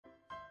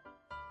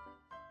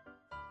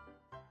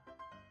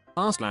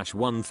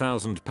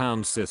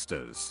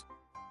r/1000lbsisters.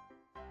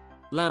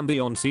 Lambie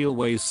on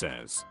Sealways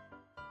says,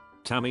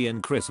 Tammy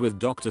and Chris with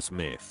Dr.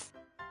 Smith.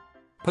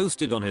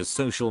 Posted on his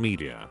social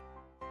media.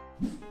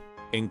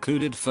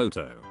 Included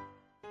photo.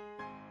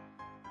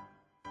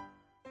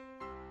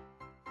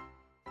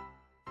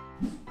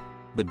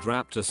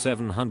 Bedraptor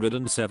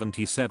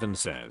 777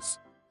 says,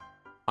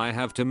 I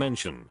have to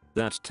mention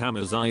that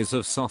Tammy's eyes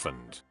have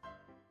softened.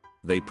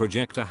 They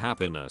project a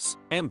happiness,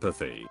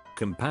 empathy,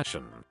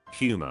 compassion,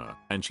 humor,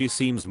 and she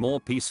seems more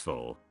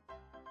peaceful.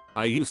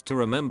 I used to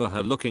remember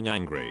her looking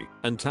angry,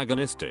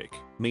 antagonistic,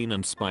 mean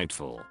and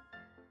spiteful.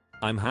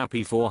 I'm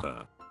happy for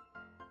her.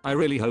 I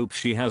really hope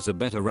she has a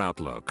better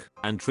outlook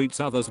and treats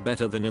others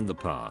better than in the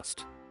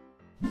past.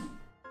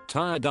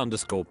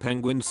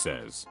 Tired_penguin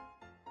says,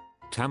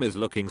 Tammy's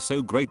looking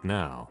so great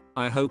now.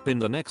 I hope in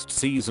the next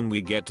season we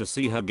get to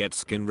see her get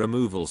skin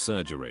removal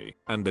surgery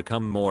and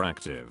become more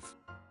active.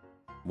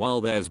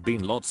 While there's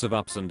been lots of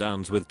ups and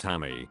downs with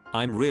Tammy,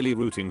 I'm really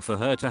rooting for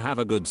her to have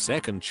a good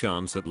second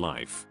chance at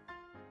life.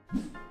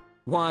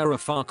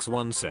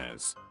 WireFox1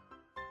 says,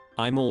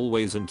 I'm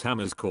always in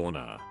Tammy's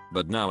corner,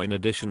 but now in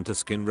addition to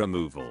skin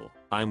removal,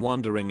 I'm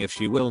wondering if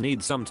she will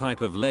need some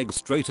type of leg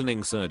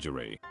straightening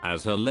surgery,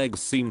 as her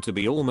legs seem to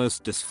be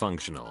almost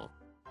dysfunctional.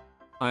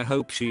 I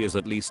hope she is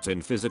at least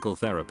in physical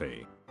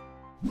therapy.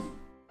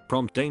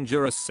 Prompt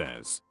Dangerous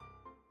says,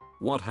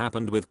 what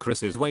happened with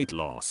Chris's weight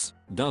loss?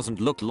 Doesn't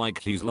look like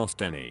he's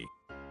lost any.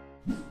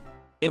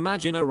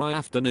 Imaginary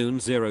Afternoon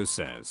 0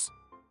 says,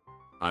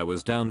 I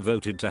was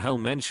downvoted to hell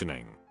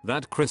mentioning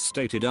that Chris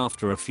stated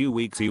after a few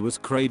weeks he was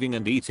craving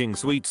and eating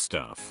sweet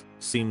stuff.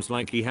 Seems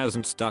like he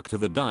hasn't stuck to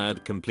the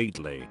diet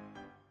completely.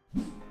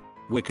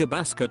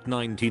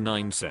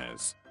 Wikibasket99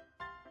 says,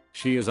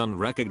 she is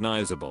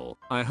unrecognizable.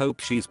 I hope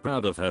she's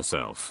proud of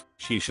herself.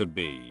 She should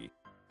be.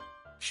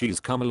 She's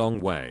come a long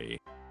way.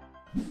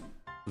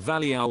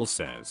 Valley Owl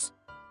says,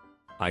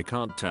 I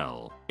can't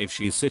tell if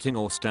she's sitting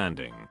or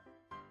standing.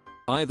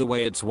 Either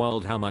way it's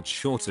wild how much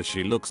shorter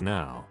she looks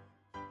now.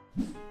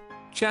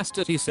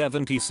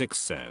 Chastity76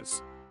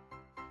 says,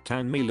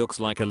 Tammy looks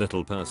like a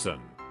little person.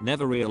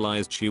 Never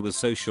realized she was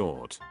so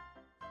short.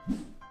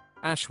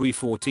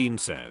 Ashwy14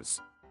 says,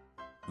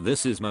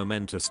 this is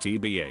momentous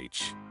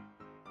TBH.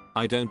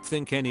 I don't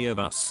think any of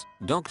us,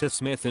 Dr.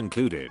 Smith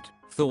included,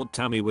 thought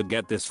Tammy would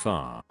get this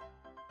far.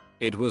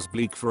 It was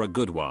bleak for a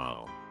good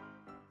while.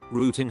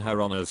 Rooting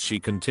her on as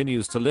she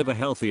continues to live a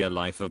healthier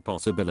life of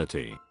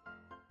possibility.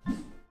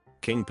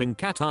 Kingpin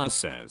Qatar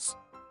says,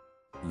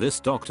 this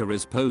doctor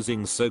is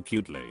posing so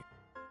cutely.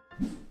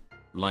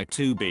 Like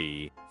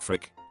 2B,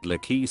 frick,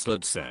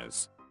 Lakislet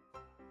says,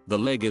 the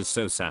leg is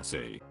so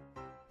sassy.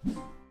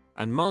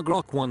 And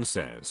Margrok1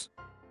 says,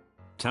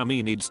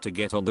 Tammy needs to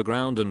get on the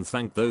ground and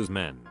thank those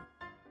men.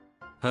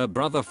 Her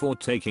brother for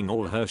taking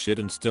all her shit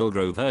and still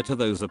drove her to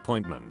those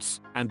appointments,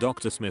 and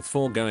Dr. Smith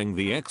for going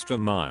the extra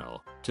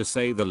mile, to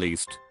say the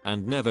least,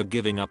 and never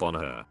giving up on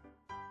her.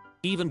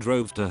 Even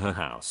drove to her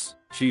house.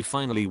 She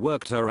finally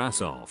worked her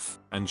ass off,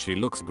 and she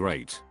looks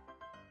great.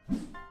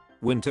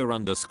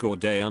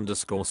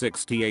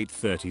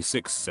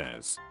 Winter_day_6836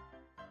 says,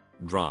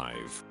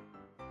 drive.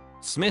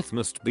 Smith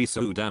must be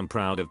so damn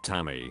proud of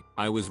Tammy.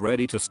 I was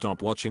ready to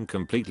stop watching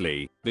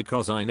completely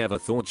because I never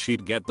thought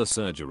she'd get the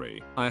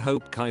surgery. I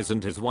hope Kais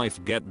and his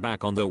wife get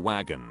back on the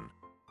wagon.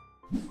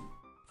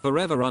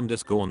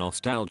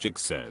 Forever_nostalgic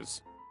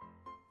says,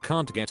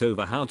 can't get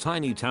over how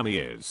tiny Tammy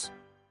is.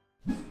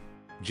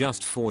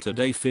 Just for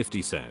today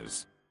 50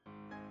 says,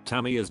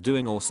 Tammy is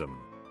doing awesome.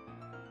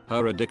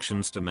 Her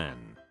addictions to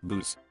men,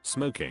 booze,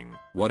 smoking,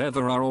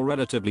 whatever are all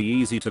relatively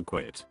easy to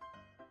quit.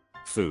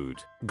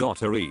 Food,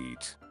 gotta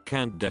eat,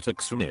 can't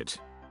detox from it.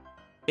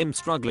 I'm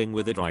struggling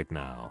with it right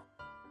now.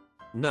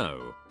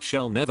 No,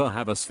 she'll never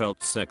have a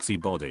svelte sexy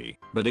body,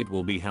 but it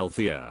will be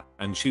healthier,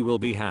 and she will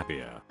be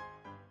happier.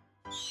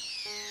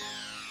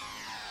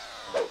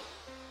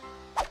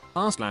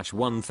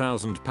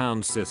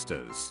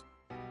 r/1000lbsisters.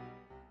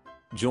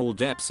 Joel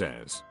Depp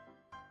says,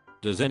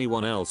 does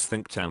anyone else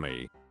think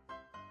Tammy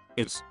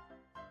is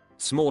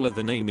smaller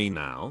than Amy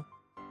now?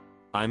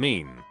 I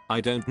mean,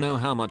 I don't know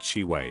how much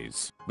she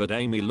weighs, but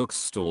Amy looks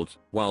stalled,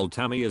 while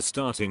Tammy is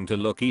starting to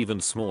look even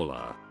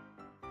smaller.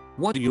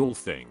 What do y'all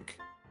think?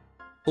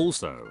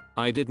 Also,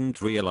 I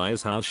didn't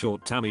realize how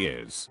short Tammy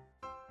is.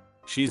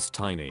 She's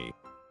tiny.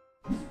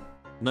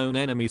 Known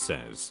Enemy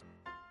says,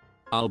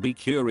 I'll be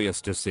curious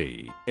to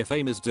see if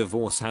Amy's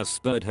divorce has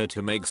spurred her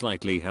to make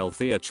slightly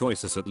healthier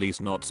choices, at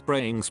least not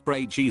spraying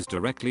spray cheese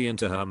directly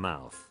into her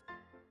mouth.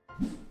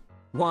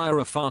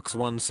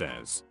 WireFox1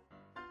 says,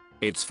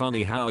 it's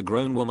funny how a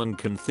grown woman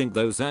can think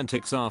those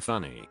antics are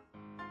funny.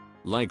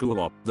 Like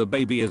whoop, the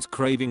baby is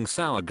craving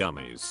sour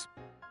gummies.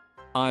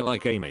 I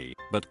like Amy,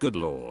 but good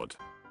lord.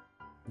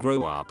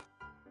 Grow up.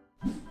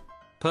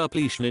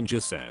 Purplish Ninja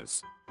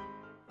says,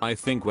 I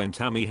think when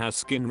Tammy has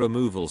skin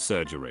removal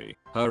surgery,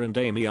 her and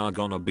Amy are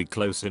gonna be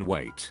close in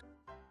weight.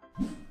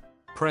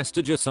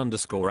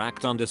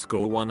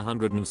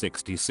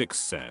 Prestigious_act_166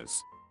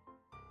 says,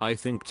 I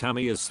think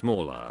Tammy is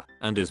smaller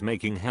and is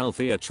making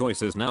healthier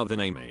choices now than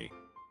Amy.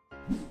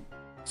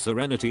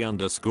 Serenity _moon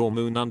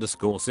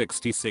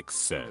 _66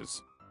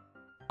 says,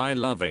 I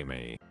love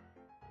Amy.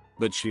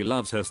 But she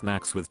loves her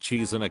snacks with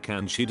cheese in a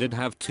can. She did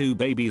have 2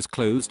 babies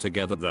close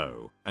together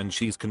though, and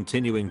she's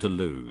continuing to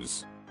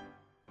lose.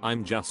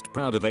 I'm just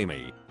proud of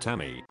Amy,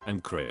 Tammy,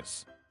 and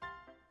Chris.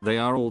 They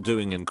are all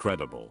doing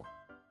incredible.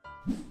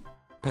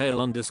 Pale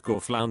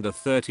 _flounder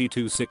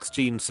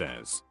 3216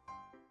 says,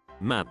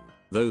 man,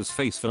 those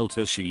face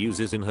filters she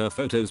uses in her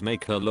photos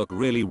make her look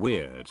really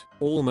weird,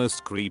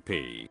 almost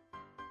creepy.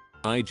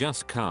 I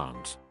just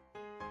can't.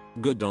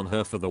 Good on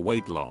her for the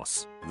weight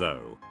loss,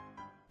 though.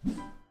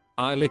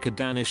 I Like a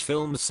Danish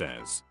Film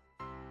says,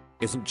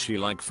 isn't she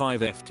like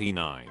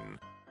 5'9"?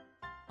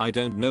 I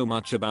don't know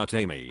much about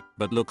Amy,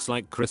 but looks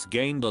like Chris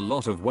gained a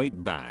lot of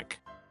weight back.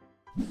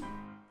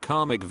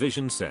 Karmic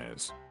Vision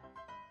says,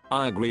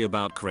 I agree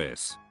about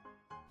Chris.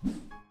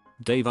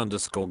 Dave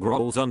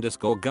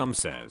 _grolls _gum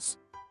says,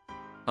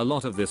 a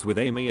lot of this with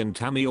Amy and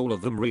Tammy, all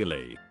of them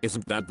really,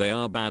 isn't that they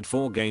are bad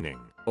for gaining,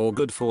 or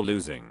good for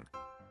losing.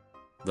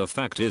 The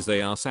fact is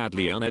they are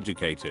sadly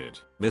uneducated,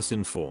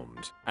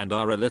 misinformed, and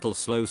are a little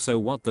slow, so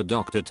what the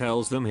doctor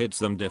tells them hits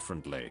them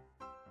differently.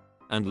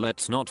 And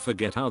let's not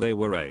forget how they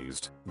were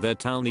raised, their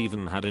town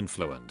even had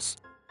influence.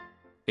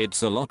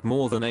 It's a lot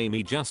more than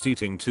Amy just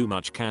eating too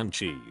much canned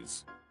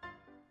cheese.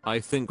 I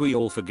think we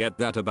all forget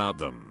that about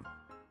them.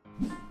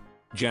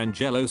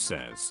 Jangelo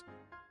says,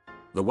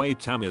 the way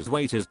Tammy's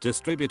weight is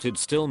distributed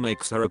still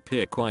makes her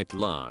appear quite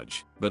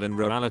large, but in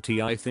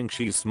reality I think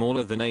she's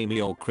smaller than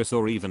Amy or Chris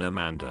or even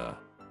Amanda.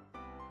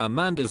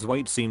 Amanda's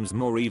weight seems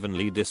more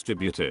evenly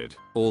distributed,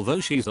 although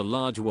she's a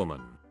large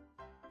woman.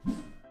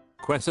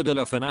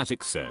 Quesadilla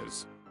Fanatic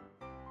says,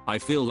 I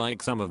feel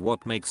like some of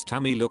what makes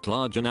Tammy look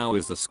larger now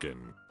is the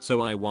skin,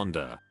 so I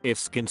wonder if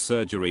skin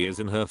surgery is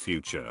in her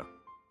future.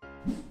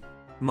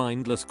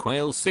 Mindless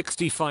Quail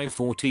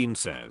 6514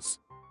 says,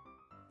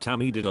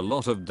 Tammy did a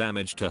lot of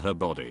damage to her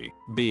body,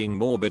 being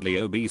morbidly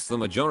obese the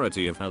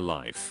majority of her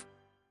life.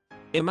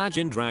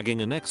 Imagine dragging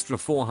an extra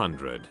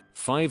 500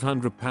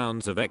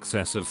 pounds of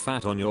excessive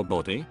fat on your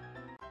body?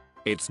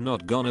 It's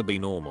not gonna be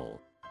normal.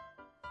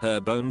 Her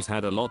bones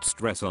had a lot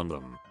stress on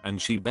them,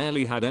 and she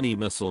barely had any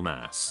muscle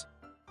mass.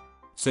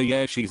 So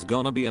yeah, she's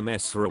gonna be a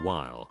mess for a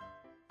while.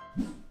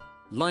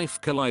 Life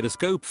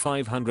Kaleidoscope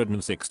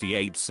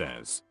 568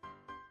 says,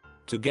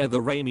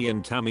 together Amy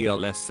and Tammy are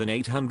less than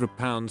 800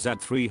 pounds at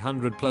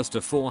 300 plus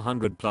to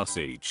 400 plus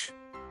each.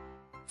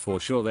 For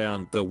sure they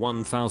aren't the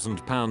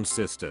 1000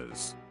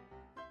 sisters.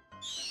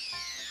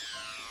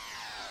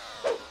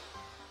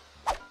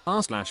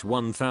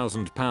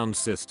 r/1000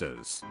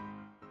 sisters.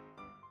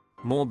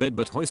 Morbid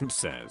but Hoisent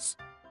says,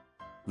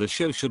 the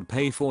show should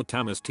pay for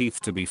Tammy's teeth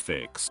to be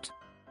fixed.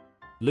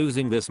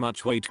 Losing this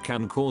much weight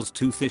can cause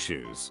tooth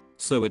issues,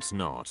 so it's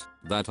not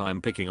that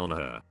I'm picking on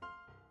her.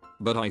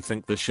 But I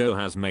think the show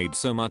has made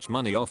so much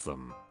money off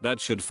them that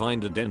should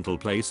find a dental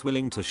place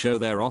willing to show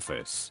their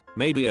office,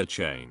 maybe a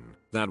chain,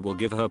 that will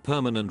give her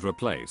permanent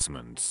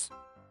replacements.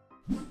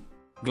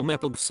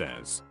 Glumepug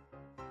says,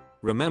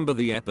 remember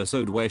the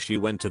episode where she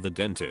went to the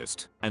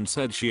dentist and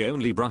said she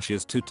only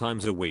brushes 2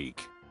 times a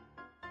week?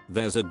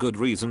 There's a good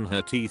reason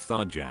her teeth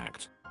are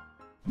jacked.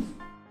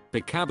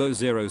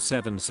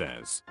 Picabo07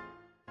 says,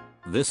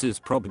 this is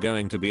prob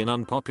going to be an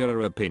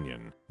unpopular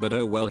opinion, but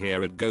oh well,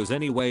 here it goes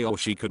anyway, or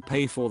she could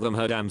pay for them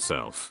her damn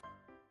self.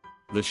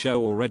 The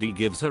show already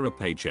gives her a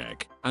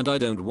paycheck, and I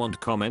don't want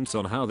comments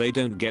on how they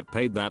don't get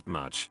paid that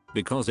much,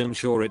 because I'm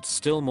sure it's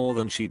still more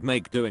than she'd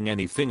make doing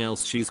anything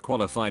else she's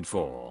qualified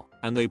for,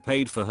 and they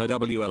paid for her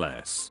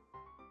WLS.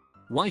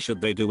 Why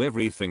should they do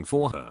everything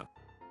for her?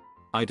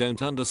 I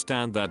don't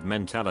understand that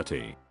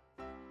mentality.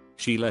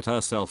 She let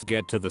herself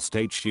get to the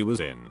state she was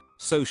in,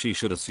 so she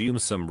should assume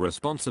some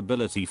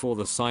responsibility for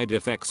the side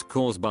effects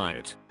caused by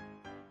it.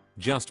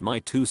 Just my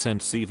 2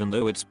 cents, even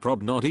though it's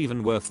prob not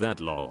even worth that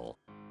lol.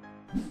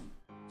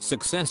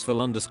 Successful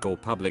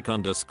 _public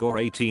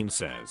 _18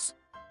 says,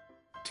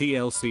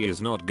 TLC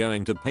is not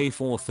going to pay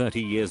for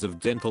 30 years of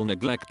dental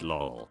neglect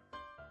lol.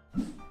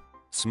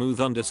 Smooth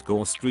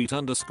 _street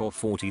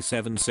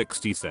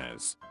 _4760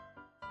 says,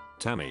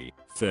 Tammy,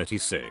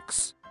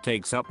 36,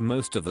 takes up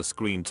most of the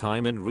screen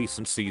time in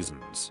recent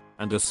seasons,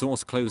 and a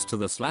source close to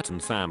the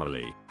Slatton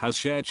family has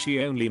shared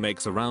she only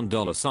makes around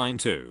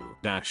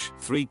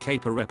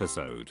 $2-3K per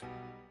episode.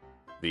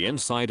 The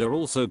insider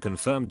also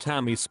confirmed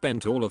Tammy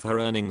spent all of her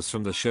earnings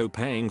from the show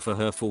paying for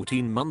her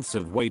 14 months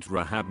of weight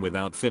rehab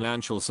without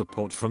financial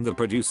support from the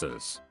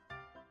producers.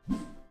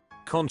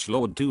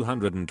 Conchlord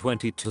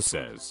 222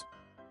 says,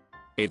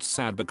 it's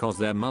sad because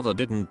their mother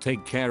didn't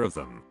take care of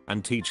them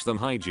and teach them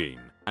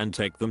hygiene and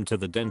take them to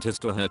the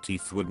dentist, or her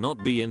teeth would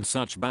not be in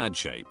such bad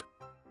shape.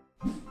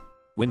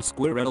 When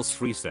Squirrels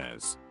Free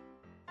says,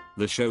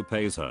 the show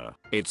pays her,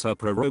 it's her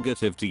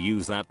prerogative to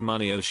use that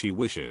money as she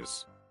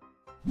wishes.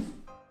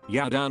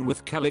 Yadan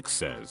with Calix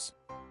says,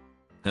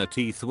 her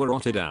teeth were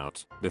rotted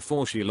out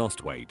before she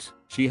lost weight.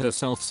 She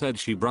herself said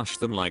she brushed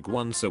them like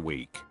once a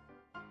week.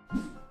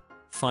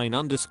 Fine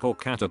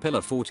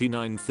 _caterpillar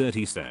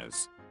 4930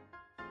 says,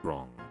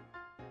 wrong.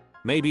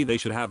 Maybe they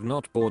should have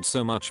not bought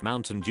so much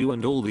Mountain Dew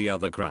and all the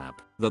other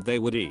crap that they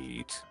would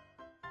eat.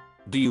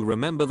 Do you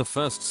remember the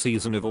first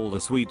season of all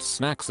the sweet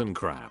snacks and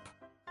crap?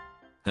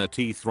 Her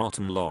teeth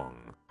rotten long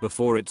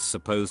before its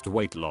supposed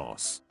weight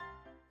loss.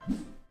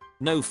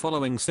 No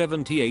following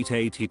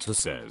 7882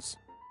 says,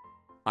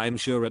 I'm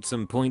sure at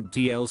some point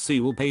TLC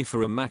will pay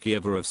for a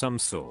makeover of some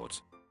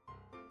sort.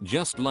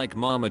 Just like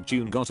Mama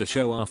June got a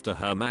show after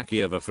her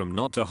makeover from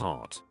Not to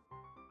Hot.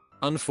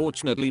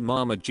 Unfortunately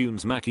Mama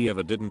June's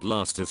makeover didn't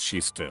last as she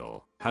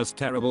still has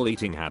terrible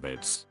eating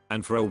habits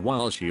and for a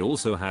while she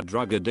also had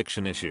drug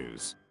addiction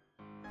issues.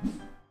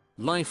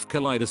 Life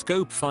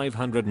Kaleidoscope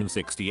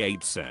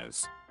 568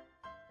 says,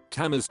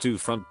 Tama's two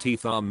front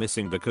teeth are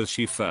missing because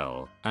she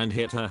fell and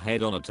hit her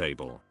head on a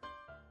table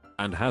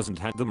and hasn't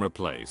had them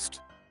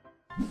replaced.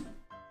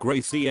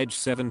 Gracie Edge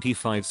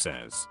 75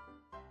 says,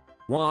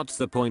 what's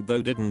the point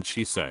though, didn't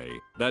she say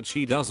that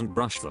she doesn't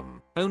brush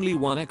them, only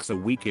 1x a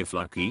week if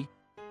lucky?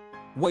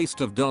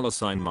 Waste of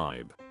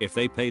 $MIB, if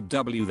they paid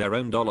W their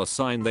own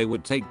 $, they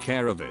would take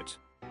care of it.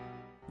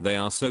 They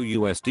are so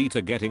USD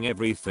to getting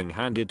everything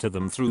handed to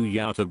them through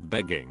YouTube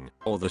begging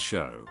or the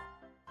show.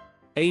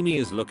 Amy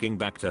is looking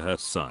back to her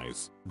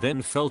size,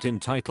 then felt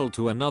entitled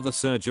to another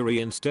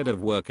surgery instead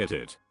of work at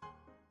it.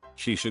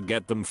 She should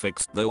get them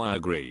fixed though, I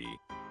agree.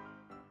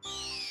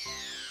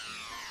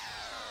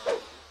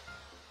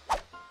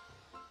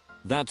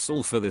 That's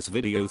all for this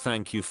video,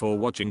 thank you for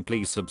watching,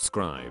 please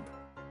subscribe.